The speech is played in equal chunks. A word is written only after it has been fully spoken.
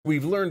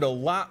We've learned a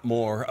lot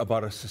more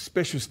about a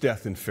suspicious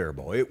death in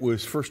Faribault. It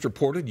was first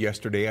reported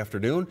yesterday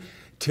afternoon.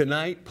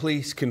 Tonight,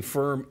 police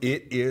confirm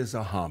it is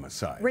a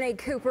homicide. Renee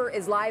Cooper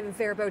is live in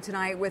Faribault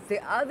tonight with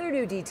the other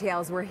new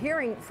details we're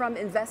hearing from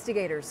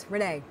investigators.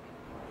 Renee.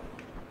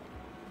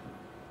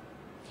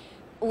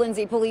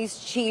 Lindsay,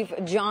 Police Chief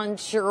John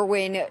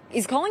Sherwin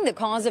is calling the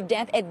cause of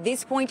death at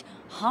this point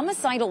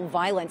homicidal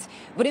violence.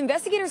 But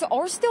investigators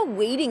are still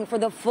waiting for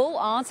the full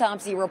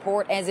autopsy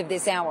report as of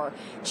this hour.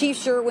 Chief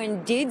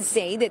Sherwin did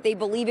say that they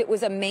believe it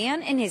was a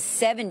man in his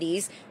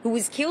 70s who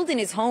was killed in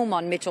his home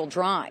on Mitchell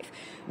Drive.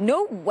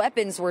 No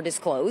weapons were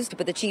disclosed,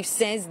 but the chief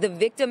says the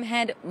victim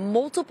had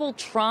multiple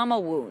trauma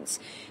wounds.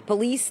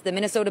 Police, the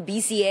Minnesota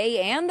BCA,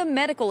 and the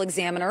medical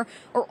examiner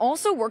are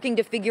also working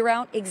to figure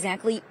out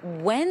exactly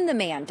when the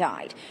man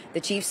died.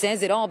 The chief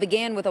says it all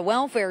began with a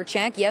welfare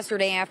check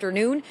yesterday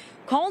afternoon,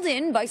 called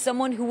in by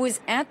someone who was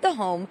at the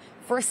home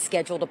for a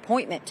scheduled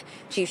appointment.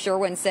 Chief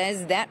Sherwin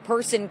says that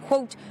person,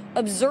 quote,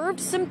 observed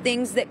some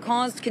things that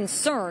caused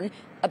concern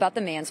about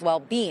the man's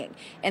well-being.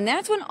 And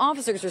that's when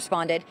officers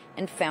responded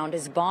and found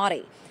his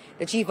body.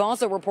 The chief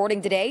also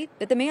reporting today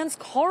that the man's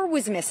car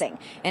was missing.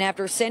 And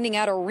after sending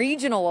out a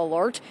regional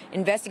alert,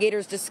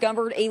 investigators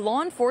discovered a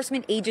law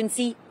enforcement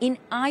agency in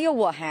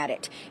Iowa had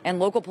it. And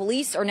local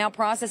police are now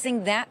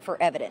processing that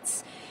for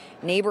evidence.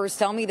 Neighbors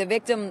tell me the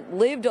victim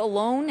lived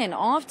alone and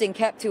often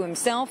kept to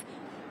himself.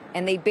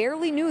 And they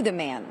barely knew the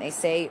man. They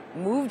say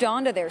moved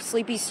on to their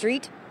sleepy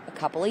street a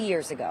couple of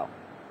years ago.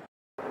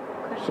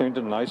 Seemed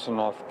a nice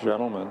enough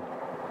gentleman.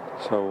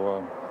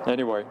 So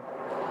anyway,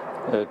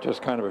 it's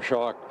just kind of a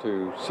shock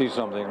to see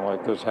something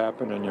like this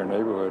happen in your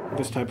neighborhood.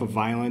 This type of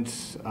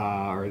violence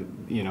or,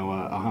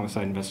 a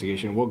homicide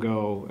investigation will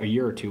go a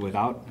year or two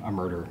without a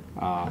murder.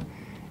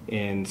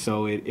 And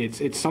so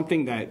it's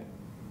something that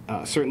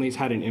certainly has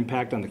had an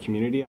impact on the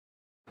community.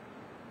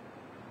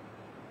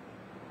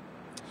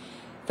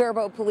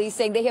 Faribault police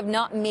saying they have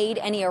not made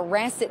any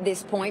arrests at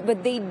this point,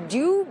 but they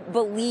do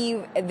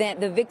believe that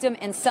the victim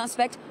and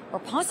suspect, or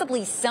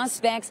possibly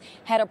suspects,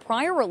 had a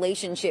prior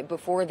relationship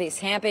before this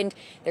happened.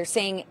 They're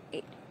saying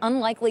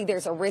unlikely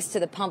there's a risk to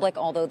the public,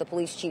 although the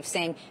police chief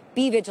saying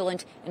be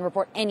vigilant and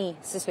report any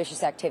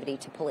suspicious activity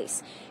to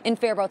police. In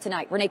Faribault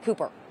tonight, Renee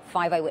Cooper,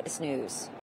 5 Eyewitness News.